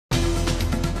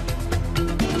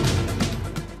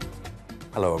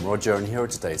Hello, I'm Roger and here are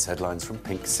today's headlines from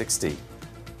Pinksixty.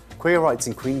 Queer rights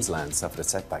in Queensland suffered a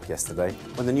setback yesterday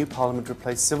when the new parliament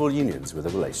replaced civil unions with a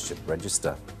relationship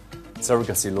register.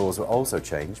 Surrogacy laws were also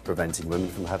changed, preventing women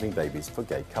from having babies for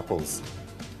gay couples.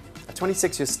 A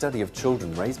 26-year study of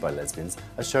children raised by lesbians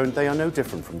has shown they are no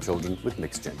different from children with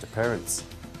mixed-gender parents.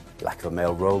 Lack of a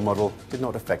male role model did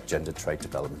not affect gender trait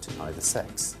development in either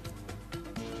sex.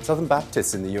 Southern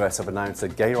Baptists in the US have announced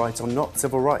that gay rights are not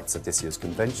civil rights at this year's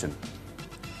convention.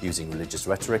 Using religious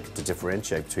rhetoric to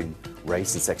differentiate between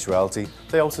race and sexuality,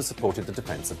 they also supported the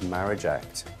Defence of Marriage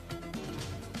Act.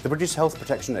 The British Health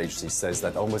Protection Agency says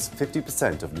that almost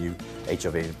 50% of new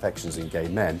HIV infections in gay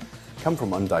men come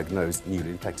from undiagnosed newly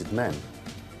infected men.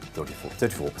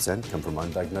 34% come from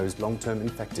undiagnosed long-term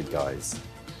infected guys.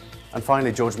 And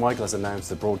finally, George Michael has announced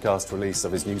the broadcast release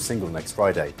of his new single next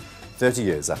Friday, 30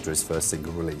 years after his first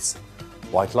single release.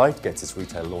 White Light gets its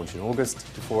retail launch in August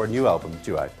before a new album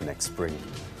due out next spring.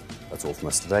 That's all from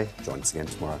us today. Join us again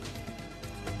tomorrow.